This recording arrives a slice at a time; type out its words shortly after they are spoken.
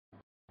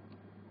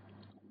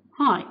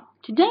Hi,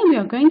 today we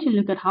are going to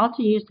look at how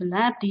to use the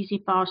lab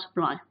DC power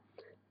supply.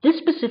 This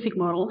specific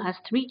model has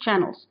 3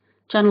 channels.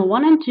 Channel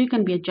 1 and 2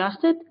 can be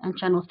adjusted and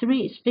channel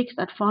 3 is fixed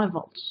at 5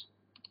 volts.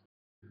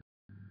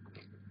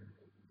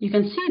 You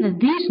can see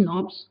that these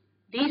knobs,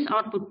 these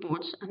output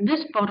ports and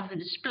this part of the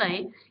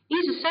display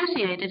is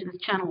associated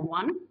with channel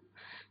 1.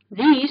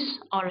 These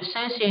are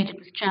associated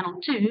with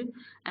channel 2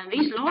 and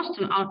these last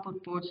 2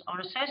 output ports are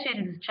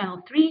associated with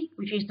channel 3,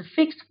 which is the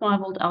fixed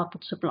 5 volt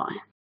output supply.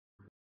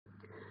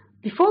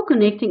 Before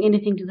connecting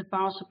anything to the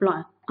power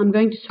supply, I'm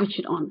going to switch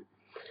it on.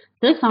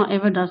 This,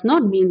 however, does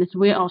not mean that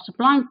we are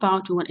supplying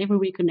power to whatever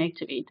we connect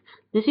to it.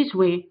 This is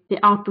where the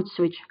output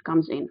switch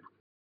comes in.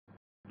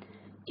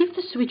 If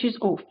the switch is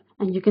off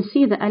and you can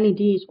see the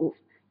LED is off,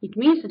 it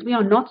means that we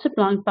are not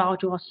supplying power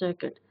to our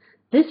circuit.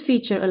 This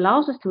feature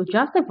allows us to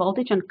adjust the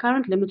voltage and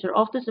current limiter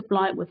of the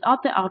supply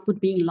without the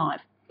output being live.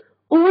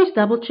 Always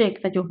double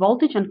check that your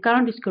voltage and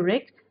current is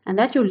correct and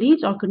that your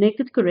leads are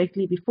connected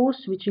correctly before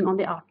switching on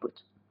the output.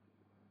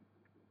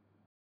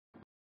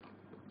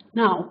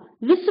 Now,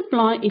 this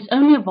supply is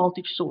only a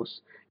voltage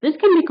source. This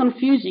can be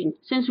confusing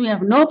since we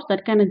have knobs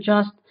that can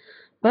adjust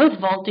both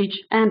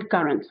voltage and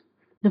current.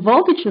 The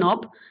voltage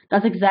knob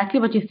does exactly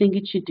what you think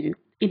it should do.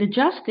 It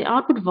adjusts the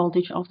output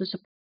voltage of the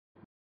supply.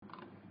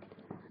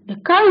 The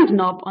current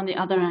knob, on the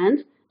other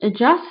hand,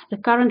 adjusts the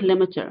current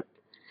limiter.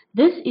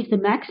 This is the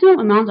maximum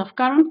amount of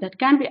current that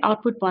can be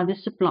output by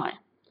this supply.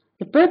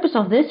 The purpose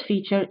of this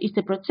feature is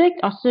to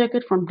protect our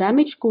circuit from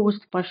damage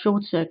caused by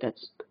short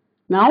circuits.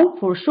 Now,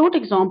 for a short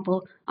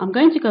example, I'm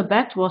going to go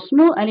back to our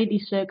small LED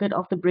circuit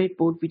of the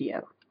breadboard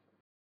video.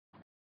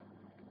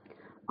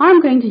 I'm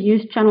going to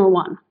use channel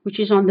 1, which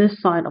is on this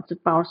side of the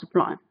power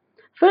supply.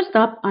 First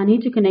up, I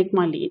need to connect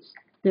my leads.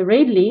 The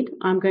red lead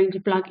I'm going to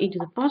plug into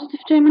the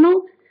positive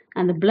terminal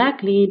and the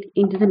black lead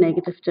into the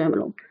negative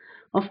terminal.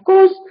 Of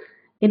course,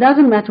 it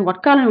doesn't matter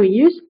what color we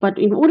use, but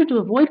in order to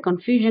avoid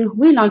confusion,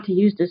 we like to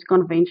use this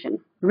convention.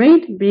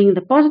 Red being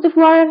the positive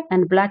wire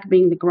and black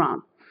being the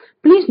ground.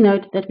 Please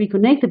note that we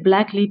connect the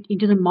black lead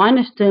into the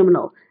minus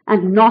terminal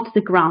and not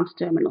the ground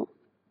terminal.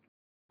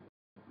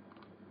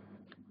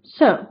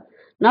 So,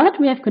 now that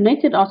we have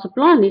connected our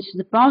supply leads to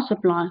the power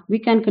supply, we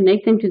can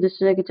connect them to the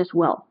circuit as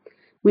well.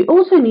 We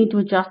also need to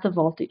adjust the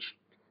voltage.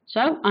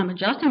 So, I'm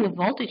adjusting the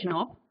voltage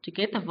knob to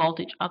get the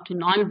voltage up to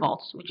 9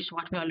 volts, which is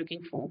what we are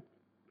looking for.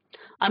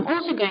 I'm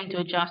also going to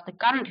adjust the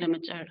current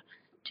limiter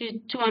to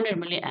 200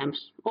 milliamps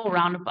or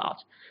roundabout.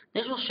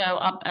 This will show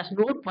up as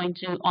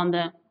 0.2 on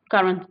the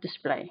current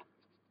display.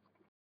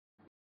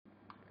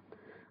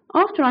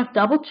 After I've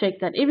double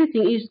checked that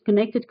everything is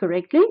connected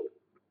correctly,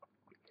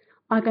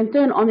 I can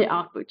turn on the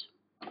output.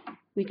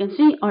 We can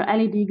see our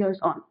LED goes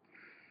on.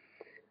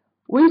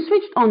 When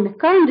switched on, the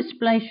current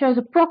display shows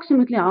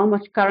approximately how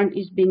much current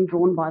is being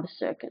drawn by the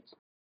circuit.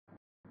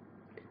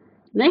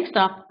 Next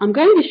up, I'm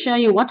going to show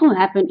you what will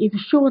happen if a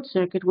short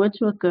circuit were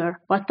to occur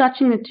by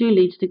touching the 2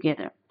 leads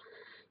together.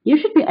 You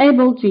should be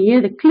able to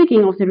hear the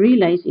clicking of the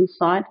relays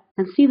inside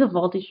and see the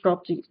voltage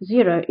drop to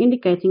 0,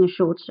 indicating a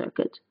short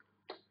circuit.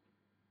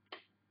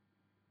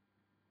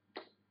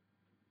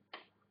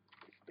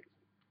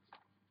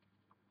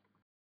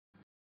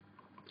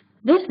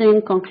 This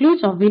then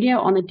concludes our video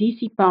on the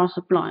DC power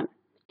supply.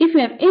 If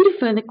you have any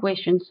further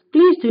questions,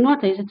 please do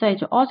not hesitate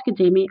to ask a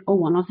Demi or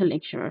one of the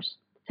lecturers.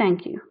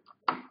 Thank you.